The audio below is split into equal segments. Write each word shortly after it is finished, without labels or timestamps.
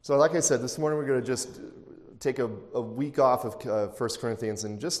So like I said, this morning we're going to just take a week off of 1 Corinthians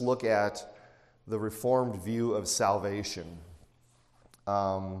and just look at the Reformed view of salvation.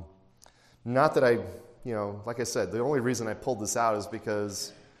 Not that like I said, the only reason I pulled this out is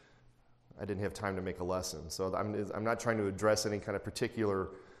because I didn't have time to make a lesson. So I'm not trying to address any kind of particular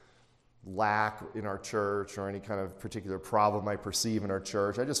lack in our church or any kind of particular problem I perceive in our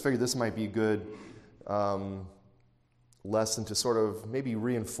church. I just figured this might be a good lesson to sort of maybe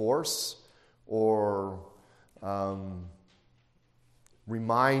reinforce or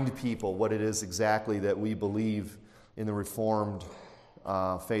remind people what it is exactly that we believe in the Reformed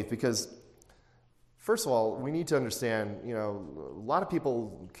faith. Because, first of all, we need to understand, a lot of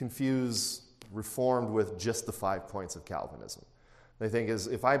people confuse Reformed with just the 5 points of Calvinism. They think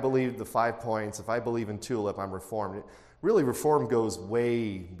if I believe the 5 points, if I believe in tulip, I'm Reformed. Really, Reformed goes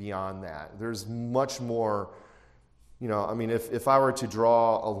way beyond that. There's much more. If I were to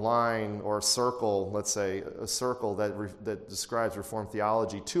draw a line or a circle, let's say a circle that describes Reformed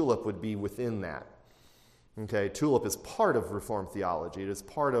theology, tulip would be within that. Okay, tulip is part of Reformed theology. It is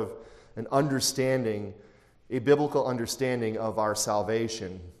part of an understanding, a biblical understanding of our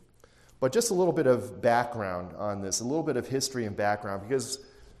salvation. But just a little bit of background on this, a little bit of history and background, because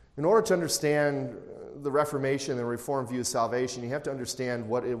in order to understand the Reformation and the Reformed view of salvation, you have to understand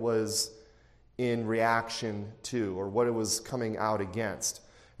what it was in reaction to, or what it was coming out against.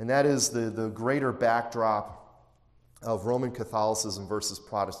 And that is the greater backdrop of Roman Catholicism versus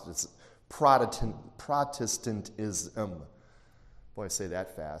Protestantism. Boy, I say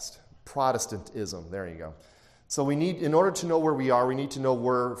that fast. Protestantism, there you go. So in order to know where we are, we need to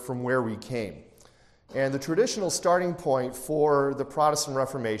know from where we came. And the traditional starting point for the Protestant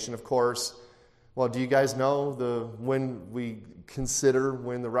Reformation, of course, well, do you guys know when we consider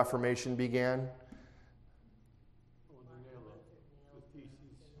when the Reformation began?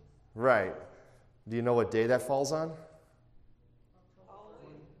 Right. Do you know what day that falls on?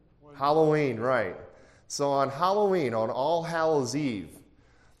 Halloween, right. So on Halloween, on All Hallows Eve,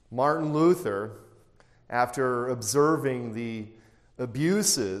 Martin Luther, after observing the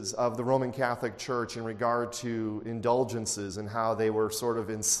abuses of the Roman Catholic Church in regard to indulgences and how they were sort of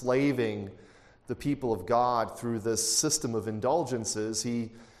enslaving the people of God through this system of indulgences, he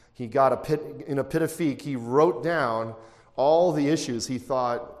got in a pit of pique. He wrote down all the issues he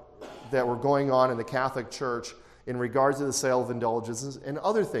thought that were going on in the Catholic Church in regard to the sale of indulgences and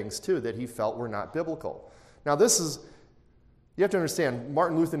other things too that he felt were not biblical. Now you have to understand,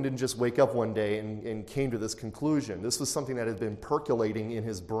 Martin Luther didn't just wake up one day and came to this conclusion. This was something that had been percolating in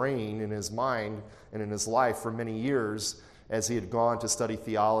his brain, in his mind, and in his life for many years as he had gone to study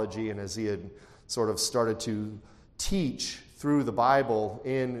theology and as he had sort of started to teach through the Bible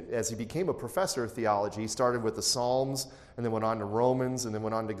as he became a professor of theology. He started with the Psalms and then went on to Romans and then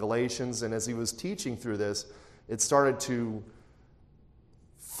went on to Galatians. And as he was teaching through this, it started to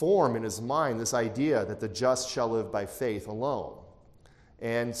form in his mind this idea that the just shall live by faith alone.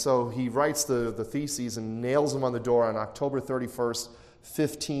 And so he writes the theses and nails them on the door on October 31st,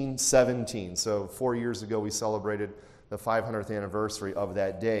 1517. So 4 years ago we celebrated the 500th anniversary of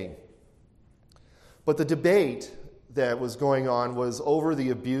that day. But the debate that was going on was over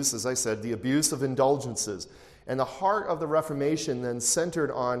the abuse, as I said, the abuse of indulgences. And the heart of the Reformation then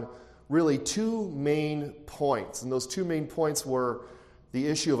centered on really two main points. And those two main points were the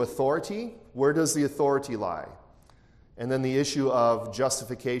issue of authority. Where does the authority lie? And then the issue of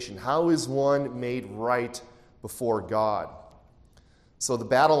justification. How is one made right before God? So the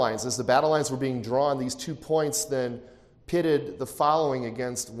battle lines, as the battle lines were being drawn, these 2 points then pitted the following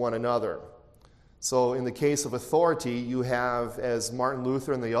against one another. So in the case of authority, you have, as Martin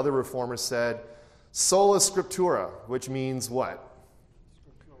Luther and the other reformers said, sola scriptura, which means what?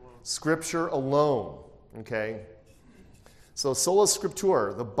 Scripture alone. Okay? So sola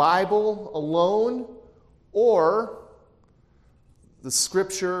scriptura, the Bible alone, or the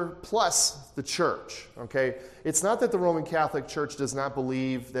Scripture plus the church. Okay? It's not that the Roman Catholic Church does not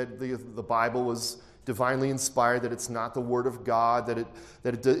believe that the Bible was divinely inspired, that it's not the Word of God, that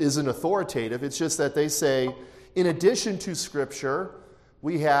it isn't authoritative. It's just that they say, in addition to Scripture,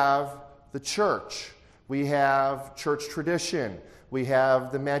 we have the church. We have church tradition. We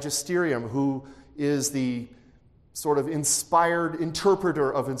have the magisterium, who is the sort of inspired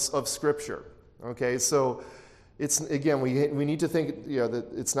interpreter of Scripture. Okay, so it's, again, we need to think, that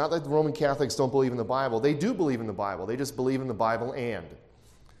it's not that the Roman Catholics don't believe in the Bible. They do believe in the Bible. They just believe in the Bible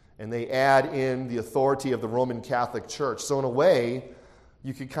and they add in the authority of the Roman Catholic Church. So in a way,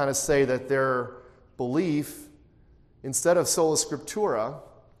 you could kind of say that their belief, instead of sola scriptura,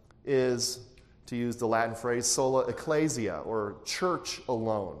 is to use the Latin phrase sola ecclesia, or church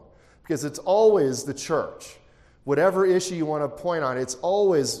alone, because it's always the church. Whatever issue you want to point on, it's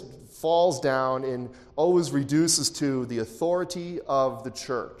always falls down and always reduces to the authority of the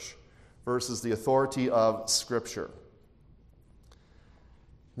church versus the authority of Scripture.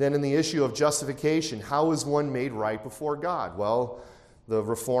 Then in the issue of justification, how is one made right before God? Well, the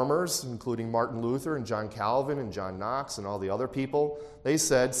reformers, including Martin Luther and John Calvin and John Knox and all the other people, they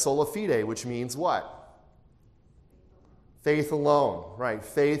said sola fide, which means what? Faith alone, right?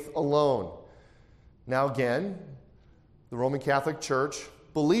 Faith alone. Now again, the Roman Catholic Church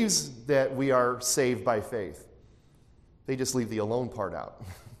believes that we are saved by faith. They just leave the alone part out.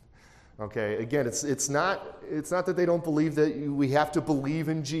 Okay, again, it's not that they don't believe that we have to believe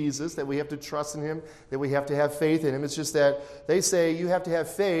in Jesus, that we have to trust in him, that we have to have faith in him. It's just that they say you have to have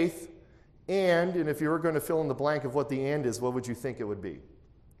faith, and if you were going to fill in the blank of what the and is, what would you think it would be? Good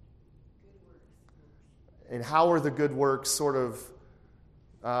works. And how are the good works sort of,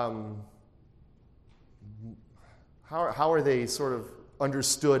 how are they sort of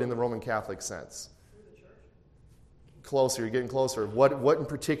understood in the Roman Catholic sense? Closer, you're getting closer. What in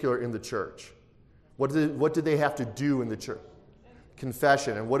particular in the church? What did they have to do in the church?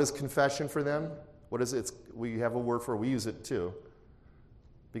 Confession. And what is confession for them? What is it? We have a word for it. We use it too.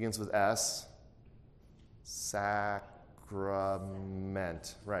 Begins with S. Sacrament.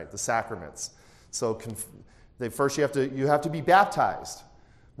 Right, the sacraments. So first you have to be baptized.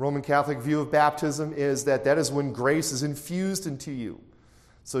 Roman Catholic view of baptism is that is when grace is infused into you.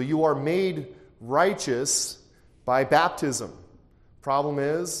 So you are made righteous by baptism. Problem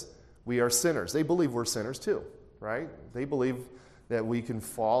is, we are sinners. They believe we're sinners too, right? They believe that we can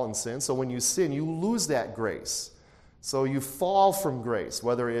fall and sin. So when you sin, you lose that grace. So you fall from grace,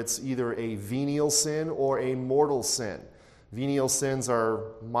 whether it's either a venial sin or a mortal sin. Venial sins are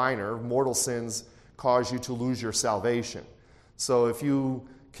minor. Mortal sins cause you to lose your salvation. So if you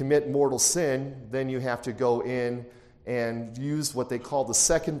commit mortal sin, then you have to go in and use what they call the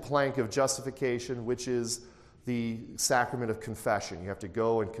second plank of justification, which is the sacrament of confession. You have to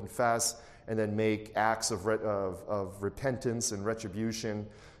go and confess and then make acts of repentance and retribution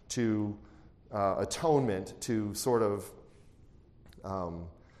to atonement to sort of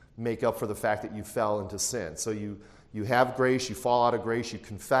make up for the fact that you fell into sin. So you have grace, you fall out of grace, you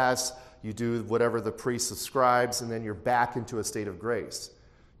confess, you do whatever the priest prescribes, and then you're back into a state of grace.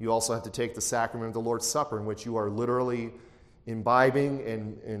 You also have to take the sacrament of the Lord's Supper, in which you are literally imbibing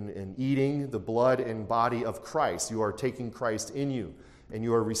and eating the blood and body of Christ. You are taking Christ in you, and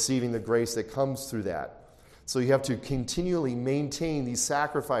you are receiving the grace that comes through that. So you have to continually maintain these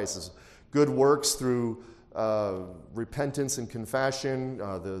sacrifices, good works through repentance and confession,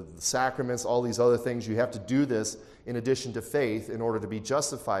 the sacraments, all these other things. You have to do this in addition to faith in order to be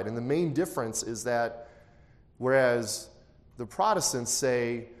justified. And the main difference is that whereas the Protestants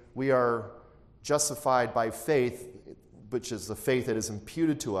say we are justified by faith, which is the faith that is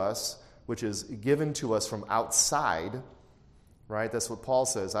imputed to us, which is given to us from outside, right? That's what Paul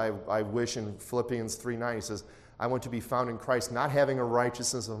says. I wish in Philippians 3:9, he says, I want to be found in Christ, not having a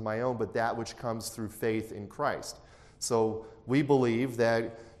righteousness of my own, but that which comes through faith in Christ. So we believe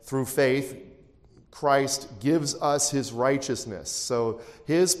that through faith, Christ gives us his righteousness. So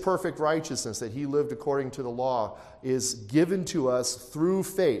his perfect righteousness that he lived according to the law is given to us through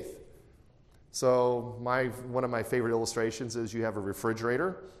faith. So one of my favorite illustrations is you have a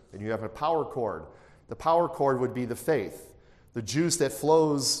refrigerator and you have a power cord. The power cord would be the faith. The juice that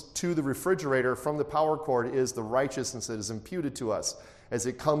flows to the refrigerator from the power cord is the righteousness that is imputed to us as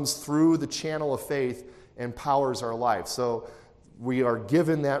it comes through the channel of faith and powers our life. So we are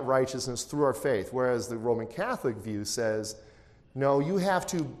given that righteousness through our faith, whereas the Roman Catholic view says, no, you have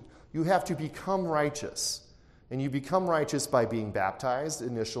to become righteous. And you become righteous by being baptized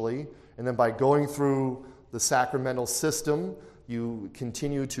initially, and then by going through the sacramental system, you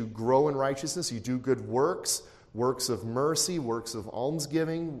continue to grow in righteousness. You do good works, works of mercy, works of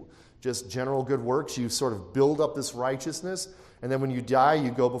almsgiving, just general good works. You sort of build up this righteousness, and then when you die, you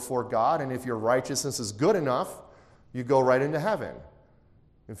go before God, and if your righteousness is good enough, you go right into heaven.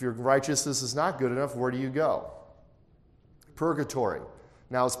 If your righteousness is not good enough, where do you go? Purgatory.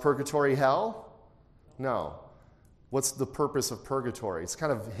 Now, is purgatory hell? No. What's the purpose of purgatory? It's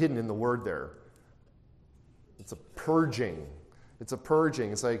kind of hidden in the word there. It's a purging. It's a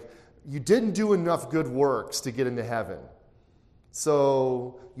purging. It's like you didn't do enough good works to get into heaven.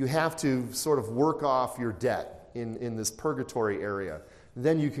 So you have to sort of work off your debt in this purgatory area.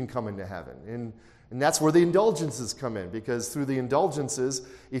 Then you can come into heaven. And that's where the indulgences come in, because through the indulgences,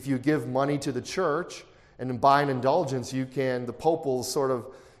 if you give money to the church and buy an indulgence, the Pope will sort of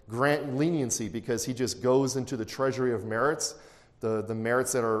grant leniency because he just goes into the treasury of merits, the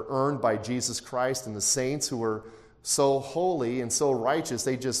merits that are earned by Jesus Christ and the saints who were so holy and so righteous,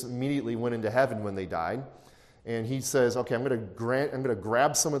 they just immediately went into heaven when they died. And he says, okay, I'm going to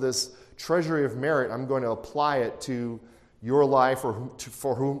grab some of this treasury of merit, I'm going to apply it to your life or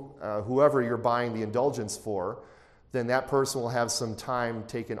for whoever you're buying the indulgence for. Then that person will have some time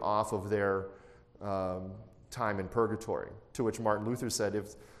taken off of their time in purgatory. To which Martin Luther said,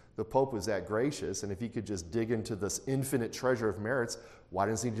 if the Pope was that gracious and if he could just dig into this infinite treasure of merits, why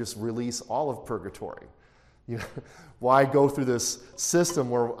doesn't he just release all of purgatory? You know, why go through this system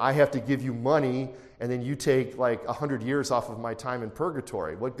where I have to give you money and then you take like 100 years off of my time in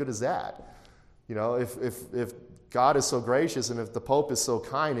purgatory? What good is that? You know, if God is so gracious and if the Pope is so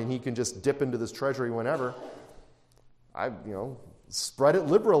kind and he can just dip into this treasury whenever, spread it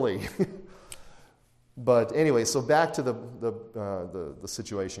liberally. But anyway, so back to the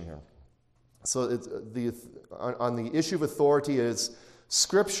situation here. So on the issue of authority is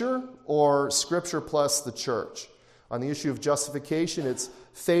Scripture or Scripture plus the church. On the issue of justification, it's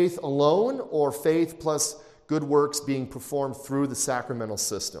faith alone or faith plus good works being performed through the sacramental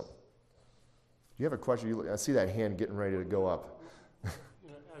system. Do you have a question? I see that hand getting ready to go up. As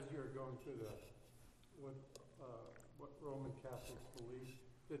you're going through what Roman Catholics believe,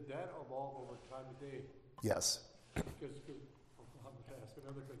 did that evolve over time today? Yes. Because I'm going to ask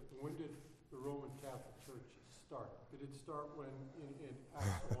another question. When did the Roman Catholic Church start? Did it start when in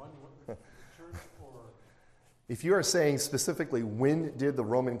Acts 1 with the church, or? If you are saying specifically when did the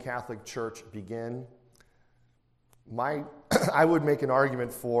Roman Catholic Church begin, I would make an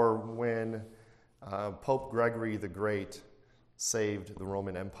argument for when Pope Gregory the Great saved the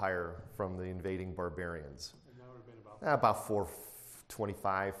Roman Empire from the invading barbarians. And that would have been about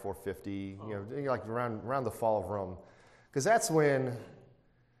 425, 450, like around the fall of Rome. Because that's when,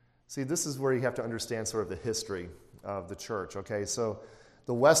 this is where you have to understand sort of the history of the church, okay? So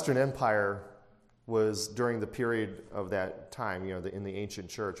the Western Empire was, during the period of that time, in the ancient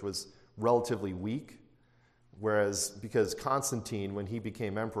church, was relatively weak. Whereas, because Constantine, when he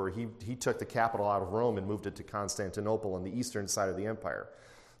became emperor, he took the capital out of Rome and moved it to Constantinople on the eastern side of the empire.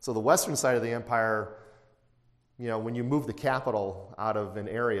 So the western side of the empire, when you move the capital out of an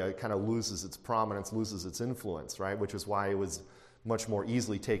area, it kind of loses its prominence, loses its influence, right? Which is why it was much more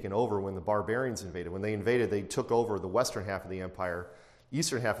easily taken over when the barbarians invaded. When they invaded, they took over the western half of the empire.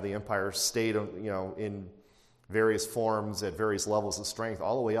 Eastern half of the empire stayed, in various forms at various levels of strength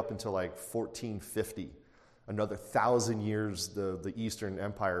all the way up until like 1450. Another 1,000 years the Eastern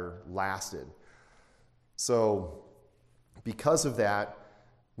Empire lasted. So because of that,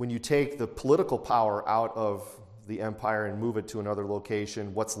 when you take the political power out of the empire and move it to another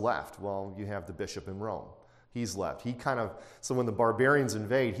location, what's left? Well, you have the bishop in Rome. He's left. So when the barbarians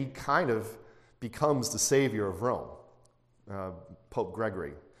invade, he kind of becomes the savior of Rome, Pope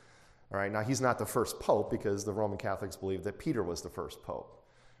Gregory. All right, now he's not the first pope because the Roman Catholics believe that Peter was the first pope.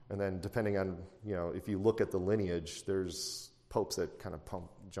 And then depending on, if you look at the lineage, there's popes that kind of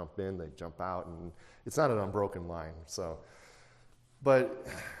jump in, they jump out, and it's not an unbroken line. So, but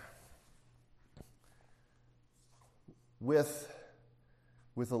with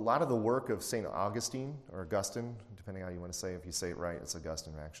a lot of the work of St. Augustine, or Augustine, depending on how you want to say it, if you say it right, it's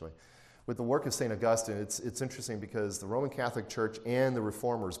Augustine actually. With the work of St. Augustine, it's interesting because the Roman Catholic Church and the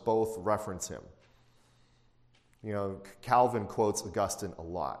Reformers both reference him. Calvin quotes Augustine a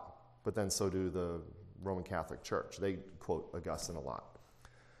lot, but then so do the Roman Catholic Church. They quote Augustine a lot.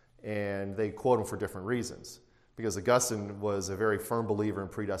 And they quote him for different reasons. Because Augustine was a very firm believer in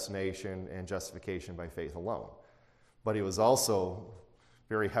predestination and justification by faith alone. But he was also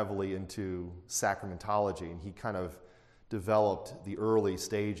very heavily into sacramentology, and he kind of developed the early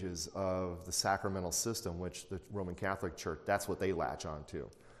stages of the sacramental system, which the Roman Catholic Church, that's what they latch on to.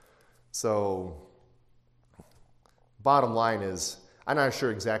 So bottom line is, I'm not sure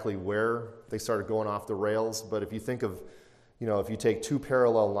exactly where they started going off the rails, but if you think of, if you take two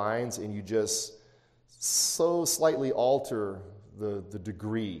parallel lines and you just so slightly alter the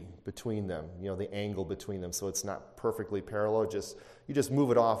degree between them, the angle between them, so it's not perfectly parallel, you just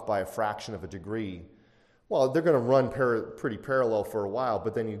move it off by a fraction of a degree. Well, they're going to run pretty parallel for a while,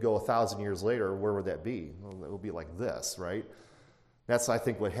 but then you go 1,000 years later, where would that be? Well, it will be like this, right? That's, I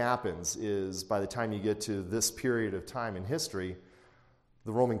think, what happens is by the time you get to this period of time in history,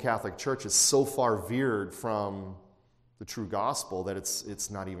 the Roman Catholic Church is so far veered from the true gospel that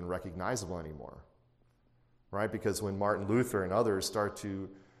it's not even recognizable anymore, right? Because when Martin Luther and others start to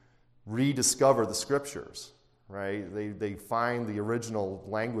rediscover the scriptures, right, they find the original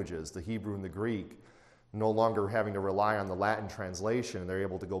languages, the Hebrew and the Greek, no longer having to rely on the Latin translation. They're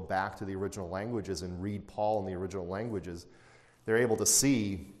able to go back to the original languages and read Paul in the original languages. They're able to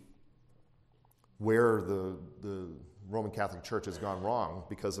see where the Roman Catholic Church has gone wrong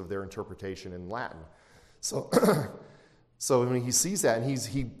because of their interpretation in Latin. So, so when he sees that and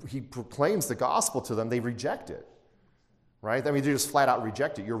he proclaims the gospel to them, they reject it. Right? I mean, they just flat out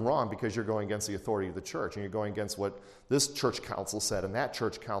reject it. You're wrong because you're going against the authority of the church, and you're going against what this church council said and that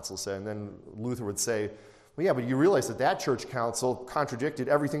church council said. And then Luther would say, well, yeah, but you realize that church council contradicted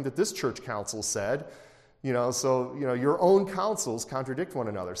everything that this church council said. So your own councils contradict one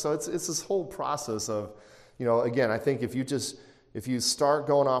another. So it's this whole process of, again, I think if you start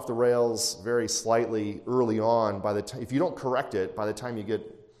going off the rails very slightly early on, if you don't correct it, by the time you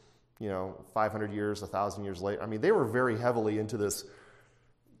get 500 years, 1,000 years later. I mean, they were very heavily into this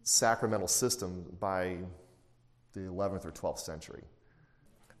sacramental system by the 11th or 12th century.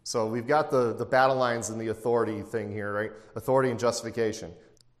 So we've got the battle lines and the authority thing here, right? Authority and justification.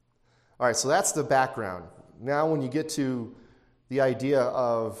 All right, so that's the background. Now when you get to the idea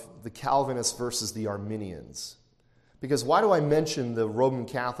of the Calvinists versus the Arminians. Because why do I mention the Roman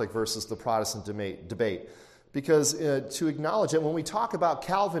Catholic versus the Protestant debate? Because to acknowledge that when we talk about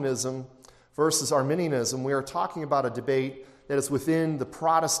Calvinism versus Arminianism, we are talking about a debate that is within the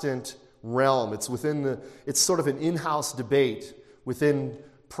Protestant realm. It's sort of an in-house debate within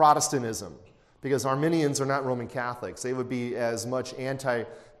Protestantism, because Arminians are not Roman Catholics. They would be as much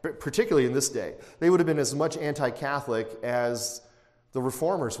particularly in this day, they would have been as much anti-Catholic as the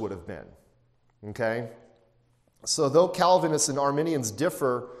Reformers would have been. Okay? So though Calvinists and Arminians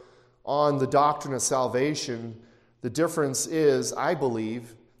differ on the doctrine of salvation, the difference is, I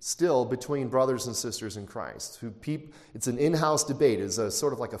believe, still between brothers and sisters in Christ. It's an in-house debate. It's a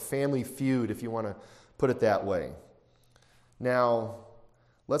sort of like a family feud, if you want to put it that way. Now,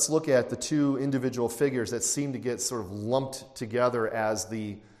 let's look at the two individual figures that seem to get sort of lumped together as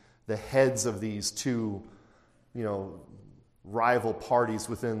the heads of these two, rival parties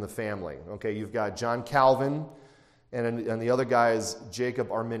within the family. Okay, you've got John Calvin, and the other guy is Jacob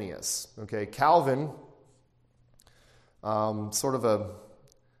Arminius. Okay, Calvin, I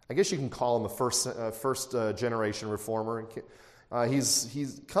guess you can call him a first generation reformer. He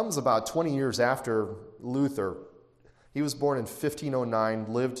comes about 20 years after Luther. He was born in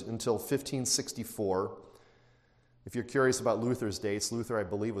 1509, lived until 1564. If you're curious about Luther's dates, Luther, I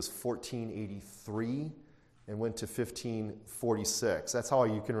believe, was 1483 and went to 1546. That's how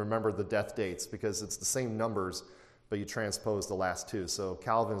you can remember the death dates, because it's the same numbers, but you transpose the last two. So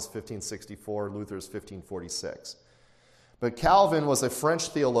Calvin's 1564, Luther's 1546. But Calvin was a French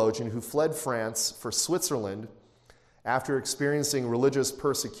theologian who fled France for Switzerland after experiencing religious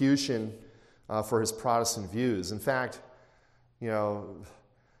persecution for his Protestant views. In fact, you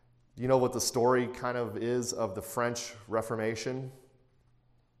know what the story kind of is of the French Reformation?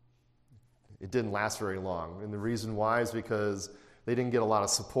 It didn't last very long. And the reason why is because they didn't get a lot of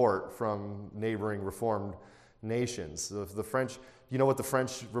support from neighboring Reformed nations. The French, you know what the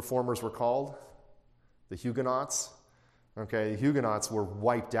French reformers were called? The Huguenots. Okay, the Huguenots were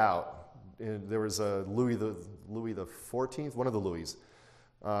wiped out. There was a Louis the 14th, one of the Louis,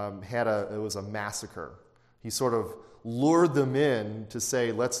 it was a massacre. He sort of lured them in to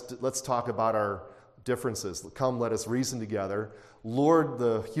say, let's talk about our differences. Come, let us reason together. Lured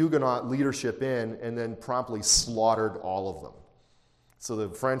the Huguenot leadership in, and then promptly slaughtered all of them. So the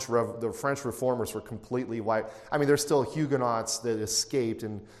French reformers were completely wiped. I mean, there's still Huguenots that escaped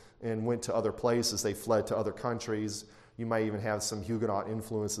and went to other places. They fled to other countries. You might even have some Huguenot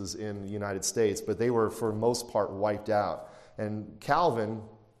influences in the United States, but they were, for the most part, wiped out. And Calvin,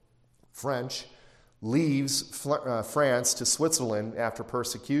 French, leaves France to Switzerland after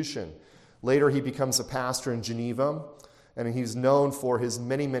persecution. Later, he becomes a pastor in Geneva, and he's known for his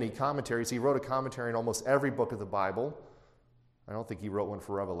many, many commentaries. He wrote a commentary in almost every book of the Bible. I don't think he wrote one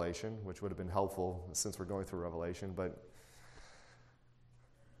for Revelation, which would have been helpful since we're going through Revelation. But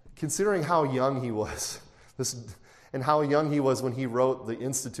considering how young he was, and how young he was when he wrote the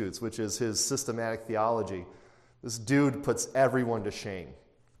Institutes, which is his systematic theology, this dude puts everyone to shame.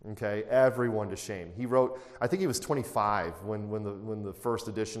 Okay, everyone to shame. He wrote, I think he was 25 when the first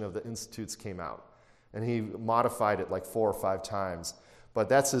edition of the Institutes came out. And he modified it like 4 or 5 times. But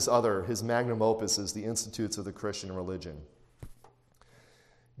that's his magnum opus is the Institutes of the Christian Religion.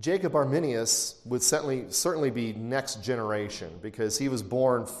 Jacob Arminius would certainly be next generation, because he was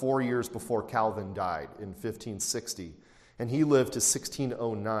born 4 years before Calvin died in 1560. And he lived to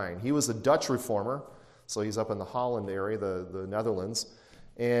 1609. He was a Dutch reformer, so he's up in the Holland area, the Netherlands,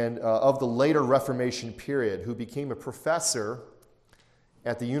 and of the later Reformation period, who became a professor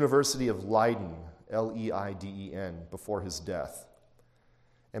at the University of Leiden Leiden, before his death.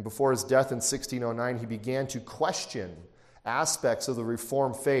 And before his death in 1609, he began to question aspects of the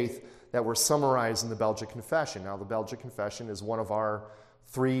Reformed faith that were summarized in the Belgic Confession. Now, the Belgic Confession is one of our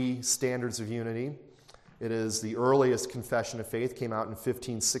 3 standards of unity. It is the earliest confession of faith, came out in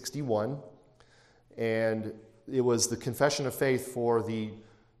 1561, and it was the confession of faith for the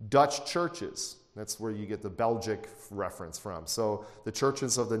Dutch churches. That's where you get the Belgic reference from. So the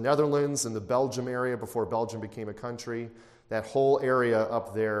churches of the Netherlands and the Belgium area before Belgium became a country, that whole area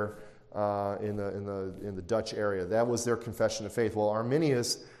up there in the Dutch area, that was their confession of faith. Well,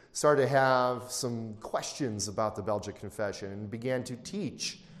 Arminius started to have some questions about the Belgic Confession and began to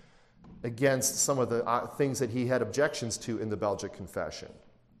teach against some of the things that he had objections to in the Belgic Confession.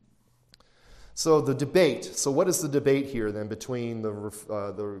 So the debate. So what is the debate here then between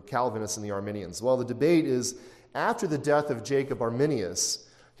the Calvinists and the Arminians? Well, the debate is after the death of Jacob Arminius,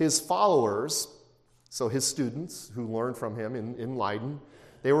 his followers, so his students who learned from him in Leiden,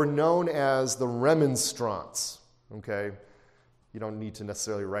 they were known as the Remonstrants. Okay, you don't need to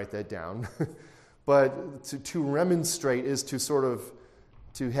necessarily write that down, but to remonstrate is to sort of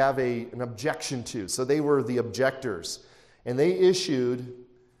to have an objection to. So they were the objectors, and they issued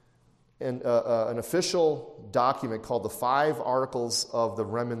an official document called the 5 Articles of the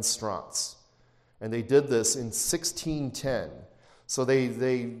Remonstrants. And they did this in 1610. So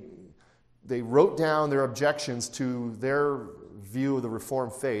they wrote down their objections to their view of the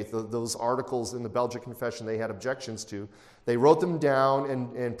Reformed faith, those articles in the Belgic Confession they had objections to. They wrote them down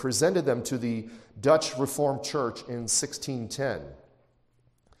and presented them to the Dutch Reformed Church in 1610.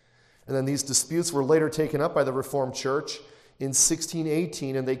 And then these disputes were later taken up by the Reformed Church in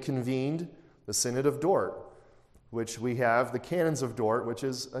 1618, and they convened the Synod of Dort, which we have the Canons of Dort, which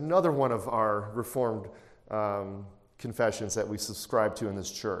is another one of our Reformed confessions that we subscribe to in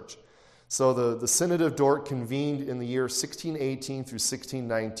this church. So the Synod of Dort convened in the year 1618 through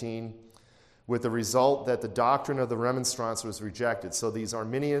 1619 with the result that the doctrine of the Remonstrants was rejected. So these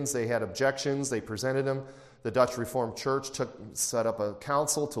Arminians, they had objections, they presented them. The Dutch Reformed Church set up a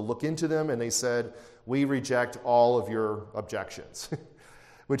council to look into them, and they said, we reject all of your objections.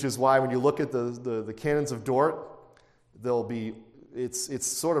 Which is why when you look at the Canons of Dort, it's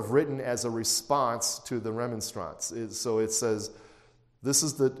sort of written as a response to the Remonstrants. So it says, this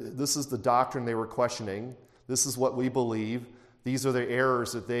is the doctrine they were questioning. This is what we believe. These are the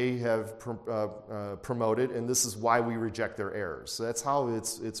errors that they have promoted, and this is why we reject their errors. So that's how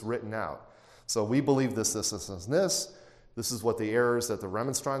it's written out. So we believe this, this, this, and this. This is what the errors that the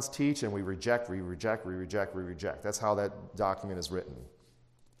Remonstrants teach, and we reject, we reject, we reject, we reject. That's how that document is written.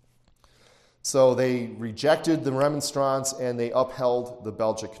 So they rejected the Remonstrants, and they upheld the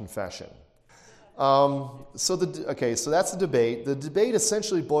Belgic Confession. So that's the debate. The debate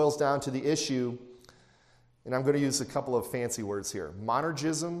essentially boils down to the issue, and I'm going to use a couple of fancy words here: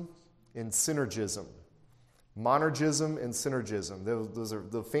 monergism and synergism. Monergism and synergism. Those are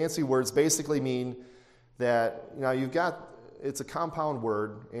the fancy words. Basically mean that it's a compound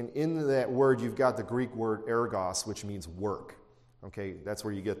word, and in that word you've got the Greek word ergos, which means work. Okay, that's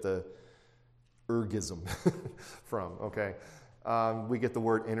where you get the ergism from. Okay, we get the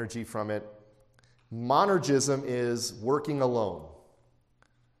word energy from it. Monergism is working alone.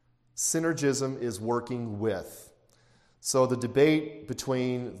 Synergism is working with. So the debate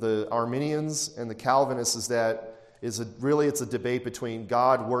between the Arminians and the Calvinists is it's a debate between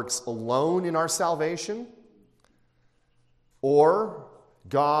God works alone in our salvation, or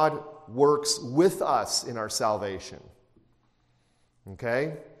God works with us in our salvation.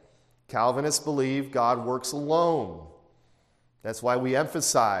 Okay? Calvinists believe God works alone. That's why we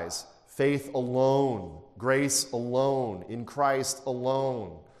emphasize faith alone, grace alone, in Christ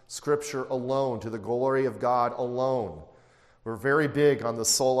alone, Scripture alone, to the glory of God alone. We're very big on the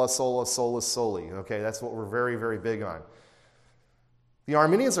sola, sola, solus, soli. Okay, that's what we're very, very big on. The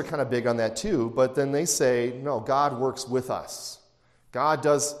Arminians are kind of big on that too, but then they say, no, God works with us. God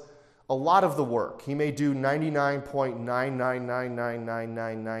does a lot of the work. He may do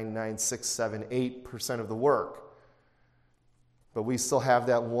 99.99999999678% of the work, but we still have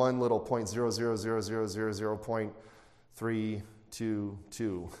that one little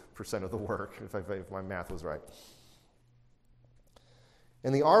 0.00000.322% of the work, if my math was right.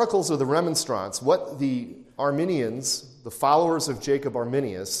 In the Articles of the Remonstrants, what the Arminians, the followers of Jacob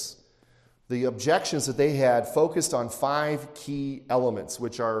Arminius, the objections that they had focused on 5 key elements,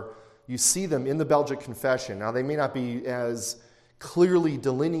 which are, you see them in the Belgic Confession. Now, they may not be as clearly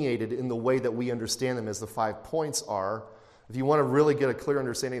delineated in the way that we understand them as the 5 points are. If you want to really get a clear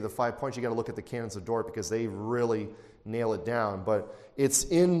understanding of the 5 points, you got to look at the Canons of Dort because they really nail it down. But it's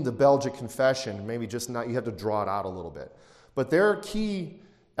in the Belgic Confession. Maybe just not, you have to draw it out a little bit. But their key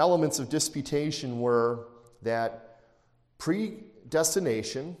elements of disputation were that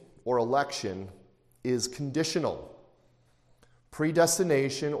predestination or election is conditional.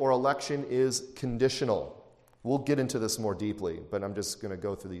 Predestination or election is conditional. We'll get into this more deeply, but I'm just going to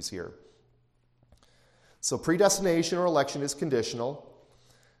go through these here. So predestination or election is conditional.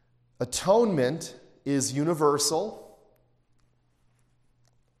 Atonement is universal.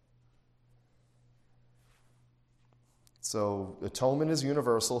 So atonement is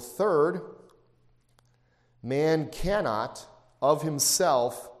universal. Third, man cannot of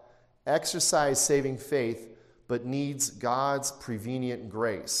himself exercise saving faith, but needs God's prevenient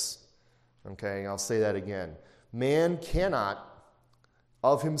grace. Okay, I'll say that again. Man cannot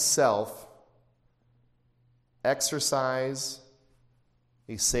of himself exercise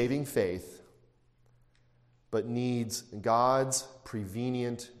a saving faith, but needs God's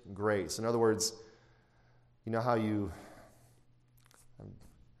prevenient grace. In other words, you know how I'm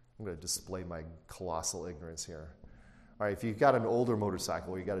going to display my colossal ignorance here. All right, if you've got an older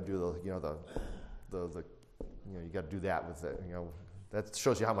motorcycle, you got to do you got to do that with it. That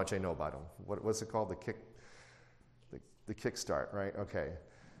shows you how much I know about them. What's it called? The kickstart, right? Okay.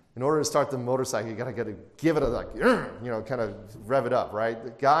 In order to start the motorcycle, you got to give it kind of rev it up,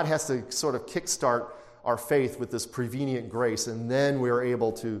 right? God has to sort of kickstart our faith with this prevenient grace, and then we are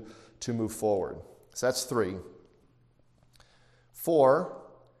able to move forward. So that's 3. 4,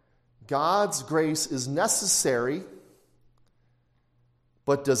 God's grace is necessary,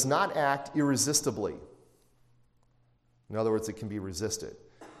 but does not act irresistibly. In other words, it can be resisted.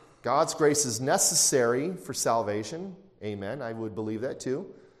 God's grace is necessary for salvation. Amen. I would believe that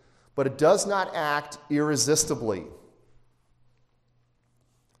too. But it does not act irresistibly.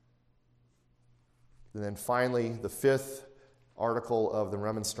 And then finally, the 5th article of the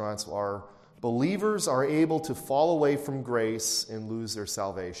Remonstrance are, believers are able to fall away from grace and lose their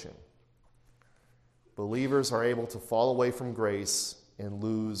salvation. Believers are able to fall away from grace and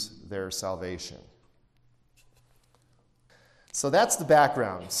lose their salvation. So that's the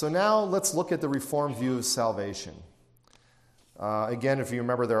background. So now let's look at the Reformed view of salvation. Again, if you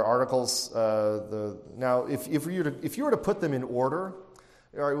remember their articles, now if you were to put them in order,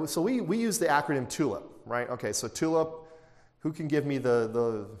 all right, so we use the acronym TULIP, right? Okay, so TULIP, who can give me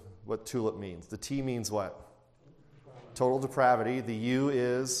what TULIP means? The T means what? Total depravity. The U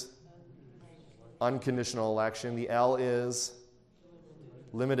is unconditional election. The L is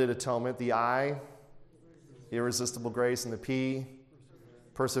limited atonement. The I, irresistible grace. And the P,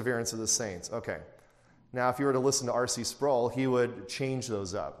 perseverance of the saints. Okay. Now, if you were to listen to R.C. Sproul, he would change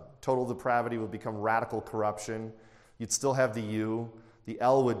those up. Total depravity would become radical corruption. You'd still have the U. The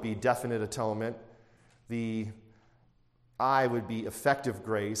L would be definite atonement. The I would be effective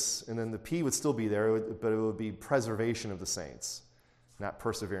grace. And then the P would still be there, but it would be preservation of the saints, not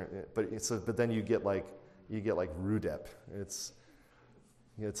perseverance. But then you get like RUDEP. It's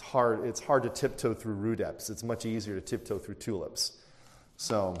hard to tiptoe through RUDEPs. It's much easier to tiptoe through tulips.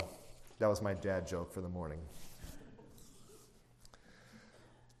 So that was my dad joke for the morning.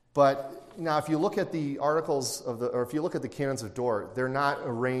 But now if you look at the articles or if you look at the Canons of Dort, they're not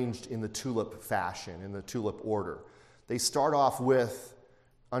arranged in the tulip fashion, in the tulip order. They start off with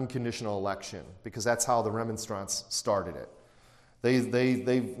unconditional election because that's how the Remonstrance started it.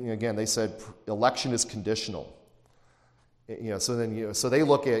 They said election is conditional. So they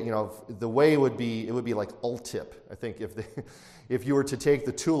look at, the way it would be like ultip. I think if you were to take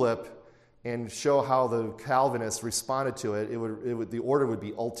the tulip and show how the Calvinists responded to it, the order would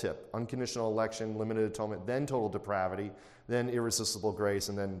be ultip: unconditional election, limited atonement, then total depravity, then irresistible grace,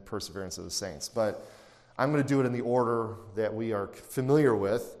 and then perseverance of the saints. But I'm going to do it in the order that we are familiar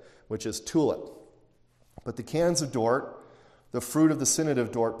with, which is tulip. But the Canons of Dort, the fruit of the Synod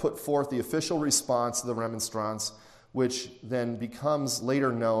of Dort, put forth the official response to the Remonstrance, which then becomes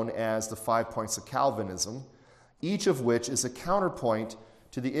later known as the 5 points of Calvinism, each of which is a counterpoint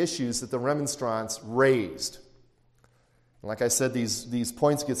to the issues that the Remonstrance raised. And like I said, these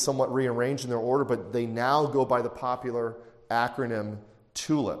points get somewhat rearranged in their order, but they now go by the popular acronym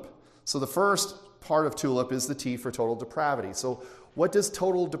TULIP. So the first part of TULIP is the T for total depravity. So what does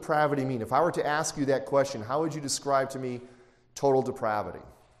total depravity mean? If I were to ask you that question, how would you describe to me total depravity?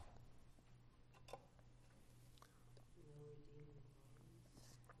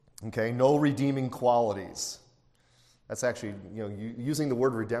 Okay, no redeeming qualities. That's actually, using the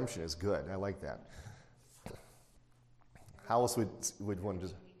word redemption is good. I like that. How else would one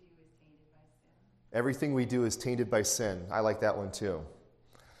just... Everything we do is tainted by sin. I like that one too.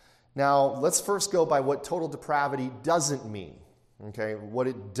 Now, let's first go by what total depravity doesn't mean. Okay, what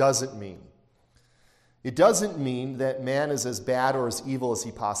it doesn't mean. It doesn't mean that man is as bad or as evil as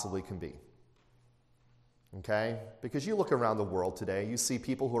he possibly can be. Okay? Because you look around the world today, you see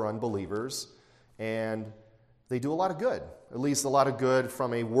people who are unbelievers, and they do a lot of good, at least a lot of good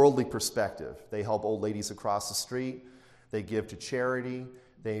from a worldly perspective. They help old ladies across the street. They give to charity.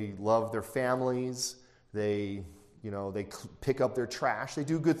 They love their families. They pick up their trash. They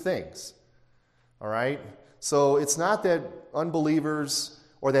do good things. All right? So it's not that unbelievers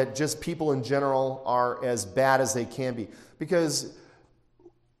or that just people in general are as bad as they can be. Because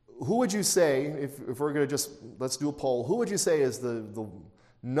who would you say, if we're going to let's do a poll, who would you say is the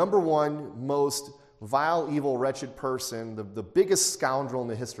number one most vile, evil, wretched person, the biggest scoundrel in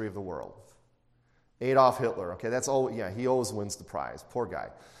the history of the world? Adolf Hitler. Okay, he always wins the prize. Poor guy.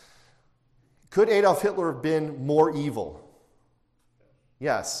 Could Adolf Hitler have been more evil?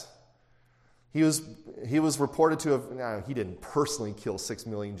 Yes. He was reported to have, he didn't personally kill 6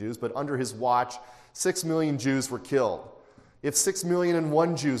 million Jews, but under his watch, 6 million Jews were killed. If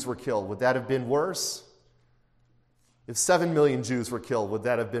 6,000,001 Jews were killed, would that have been worse? If 7 million Jews were killed, would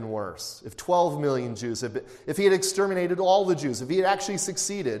that have been worse? If 12 million Jews if he had exterminated all the Jews, if he had actually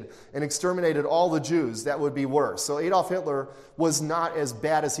succeeded and exterminated all the Jews, that would be worse. So Adolf Hitler was not as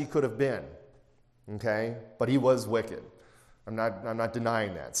bad as he could have been. Okay? But he was wicked. I'm not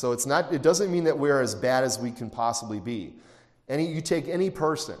denying that. So it doesn't mean that we're as bad as we can possibly be. You take any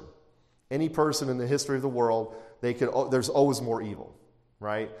person in the history of the world, there's always more evil,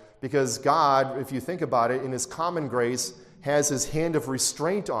 right? Because God, if you think about it, in his common grace, has his hand of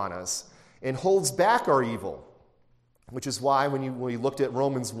restraint on us and holds back our evil. Which is why when we looked at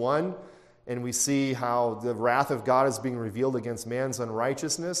Romans 1 and we see how the wrath of God is being revealed against man's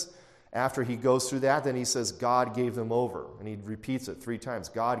unrighteousness, after he goes through that, then he says, God gave them over. And he repeats it 3 times.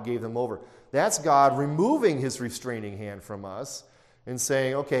 God gave them over. That's God removing his restraining hand from us and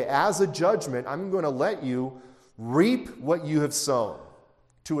saying, okay, as a judgment, I'm going to let you reap what you have sown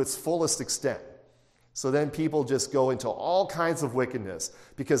to its fullest extent. So then people just go into all kinds of wickedness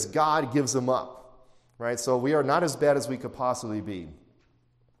because God gives them up. Right? So we are not as bad as we could possibly be.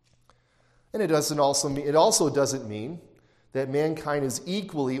 And it also doesn't mean that mankind is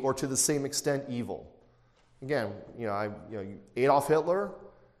equally or to the same extent evil. Again, Adolf Hitler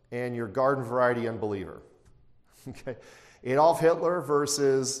and your garden variety unbeliever. Okay, Adolf Hitler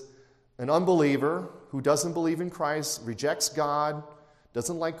versus an unbeliever who doesn't believe in Christ, rejects God,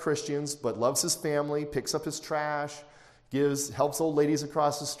 doesn't like Christians, but loves his family, picks up his trash, helps old ladies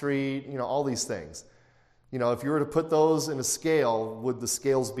across the street, all these things. If you were to put those in a scale, would the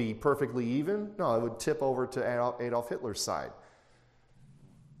scales be perfectly even? No, it would tip over to Adolf Hitler's side.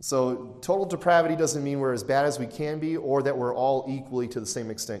 So total depravity doesn't mean we're as bad as we can be or that we're all equally to the same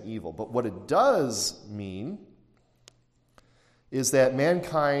extent evil. But what it does mean is that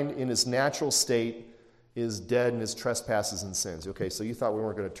mankind in its natural state is dead in his trespasses and sins. Okay, so you thought we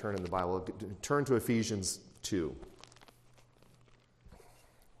weren't going to turn in the Bible. Turn to Ephesians 2.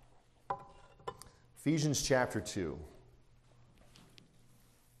 Ephesians chapter 2.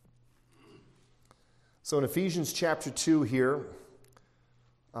 So in Ephesians chapter 2 here,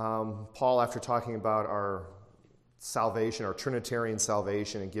 Paul, after talking about our salvation, our Trinitarian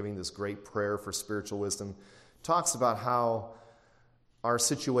salvation, and giving this great prayer for spiritual wisdom, talks about how our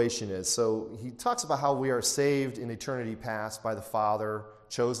situation is. So he talks about how we are saved in eternity past by the Father,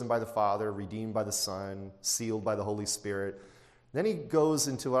 chosen by the Father, redeemed by the Son, sealed by the Holy Spirit. Then he goes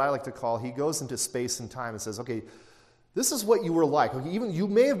into what I like to call, he goes into space and time and says, okay, this is what you were like. Okay, even you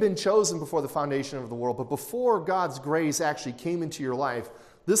may have been chosen before the foundation of the world, but before God's grace actually came into your life,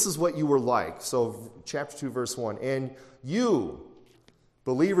 this is what you were like. So chapter 2, verse 1, and you,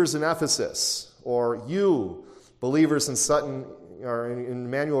 believers in Ephesus, or you, believers in Sutton, or in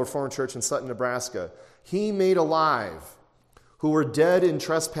Emmanuel Reformed Church in Sutton, Nebraska, he made alive, who were dead in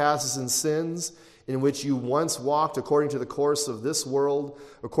trespasses and sins, in which you once walked according to the course of this world,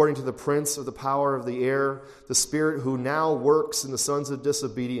 according to the prince of the power of the air, the spirit who now works in the sons of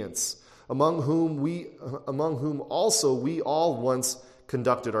disobedience, among whom also we all once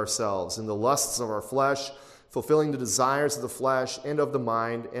conducted ourselves in the lusts of our flesh, fulfilling the desires of the flesh and of the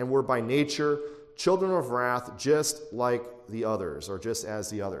mind, and were by nature children of wrath, just like the others, or just as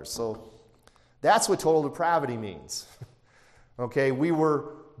the others. So that's what total depravity means. Okay, we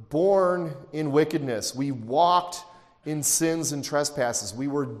were born in wickedness. We walked in sins and trespasses. We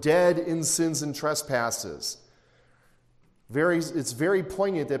were dead in sins and trespasses. It's very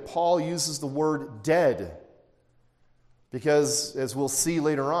poignant that Paul uses the word dead, because as we'll see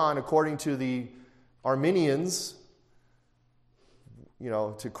later on, according to the Arminians,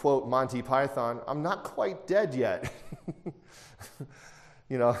 to quote Monty Python, I'm not quite dead yet.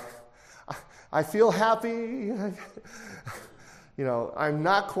 I feel happy. I'm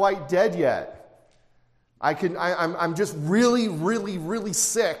not quite dead yet. I'm just really, really, really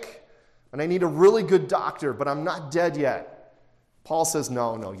sick, and I need a really good doctor, but I'm not dead yet. Paul says,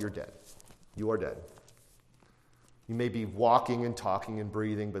 no, you're dead. You are dead. You may be walking and talking and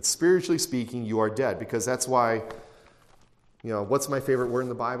breathing, but spiritually speaking, you are dead, because that's why, what's my favorite word in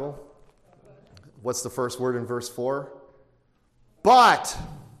the Bible? What's the first word in verse 4? But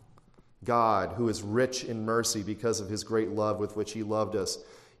God, who is rich in mercy because of his great love with which he loved us,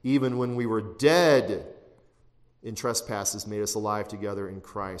 even when we were dead in trespasses, made us alive together in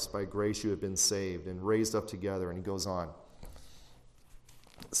Christ. By grace you have been saved and raised up together. And he goes on.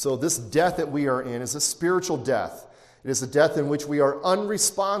 So this death that we are in is a spiritual death. It is a death in which we are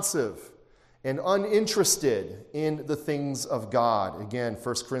unresponsive and uninterested in the things of God. Again,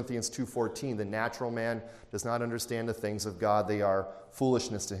 1 Corinthians 2:14, the natural man does not understand the things of God. They are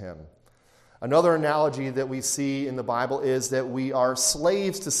foolishness to him. Another analogy that we see in the Bible is that we are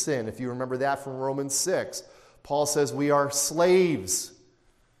slaves to sin. If you remember that from Romans 6, Paul says we are slaves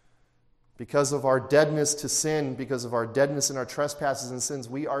because of our deadness to sin, because of our deadness in our trespasses and sins.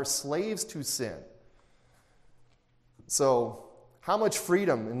 We are slaves to sin. So, how much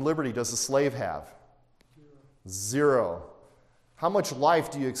freedom and liberty does a slave have? Zero. How much life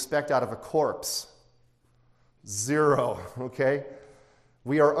do you expect out of a corpse? Zero, okay?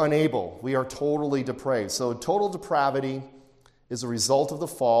 We are unable. We are totally depraved. So total depravity is a result of the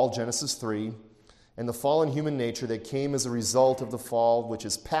fall, Genesis 3, and the fallen human nature that came as a result of the fall, which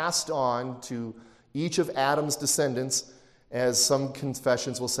is passed on to each of Adam's descendants, as some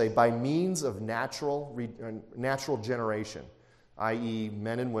confessions will say, by means of natural generation, i.e.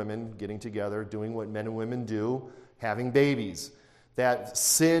 men and women getting together, doing what men and women do, having babies. That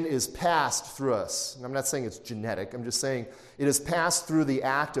sin is passed through us. And I'm not saying it's genetic. I'm just saying it is passed through the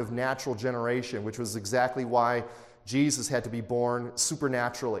act of natural generation, which was exactly why Jesus had to be born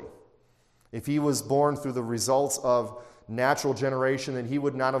supernaturally. If he was born through the results of natural generation, then he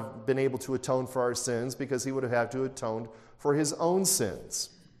would not have been able to atone for our sins, because he would have had to atone for his own sins.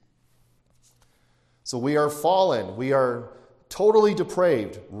 So we are fallen. We are totally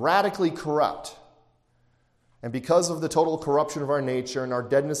depraved, radically corrupt. And because of the total corruption of our nature and our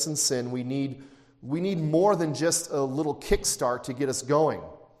deadness in sin, we need more than just a little kickstart to get us going.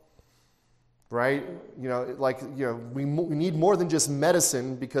 Right? We need more than just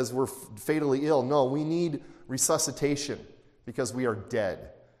medicine because we're fatally ill. No, we need resuscitation because we are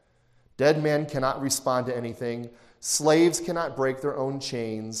dead. Dead men cannot respond to anything. Slaves cannot break their own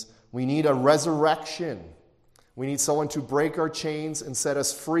chains. We need a resurrection. We need someone to break our chains and set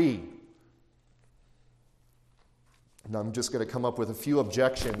us free. Now, I'm just going to come up with a few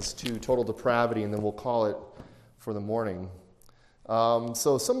objections to total depravity, and then we'll call it for the morning.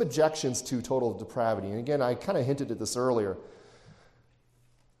 So some objections to total depravity. And again, I kind of hinted at this earlier.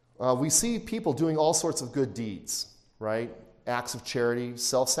 We see people doing all sorts of good deeds, right? Acts of charity,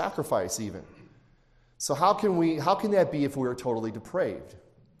 self-sacrifice even. So how can that be if we are totally depraved?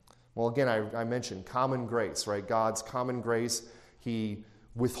 Well, again, I mentioned common grace, right? God's common grace. He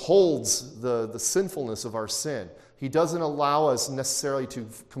withholds the sinfulness of our sin. He doesn't allow us necessarily to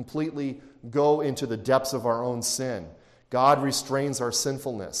completely go into the depths of our own sin. God restrains our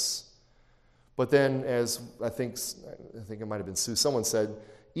sinfulness. But then, as I think it might have been Sue, someone said,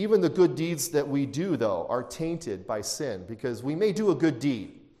 even the good deeds that we do, though, are tainted by sin, because we may do a good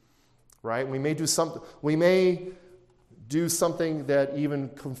deed, right? We may do something that even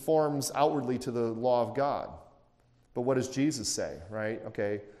conforms outwardly to the law of God. But what does Jesus say, right?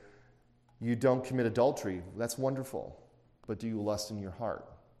 Okay, you don't commit adultery. That's wonderful. But do you lust in your heart?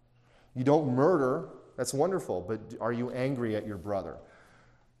 You don't murder. That's wonderful. But are you angry at your brother?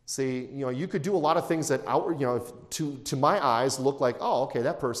 See, you could do a lot of things that to my eyes look like, oh, okay,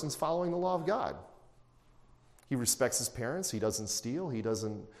 that person's following the law of God. He respects his parents. He doesn't steal. He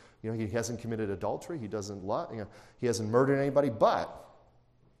doesn't, he hasn't committed adultery. He doesn't he hasn't murdered anybody. But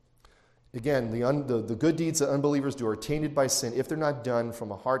again, the good deeds that unbelievers do are tainted by sin if they're not done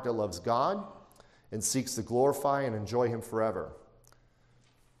from a heart that loves God and seeks to glorify and enjoy him forever.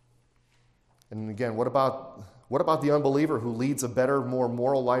 And again, what about the unbeliever who leads a better, more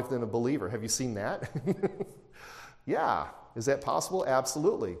moral life than a believer? Have you seen that? Yeah. Is that possible?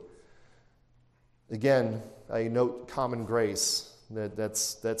 Absolutely. Again, I note common grace.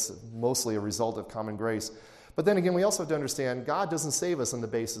 That's mostly a result of common grace. But then again, we also have to understand God doesn't save us on the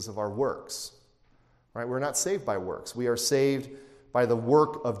basis of our works. Right? We're not saved by works. We are saved by the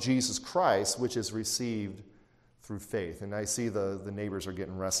work of Jesus Christ, which is received through faith. And I see the neighbors are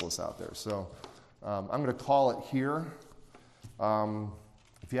getting restless out there. So I'm going to call it here.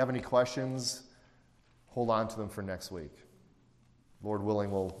 If you have any questions, hold on to them for next week. Lord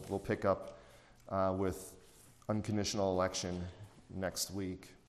willing, we'll pick up with unconditional election next week.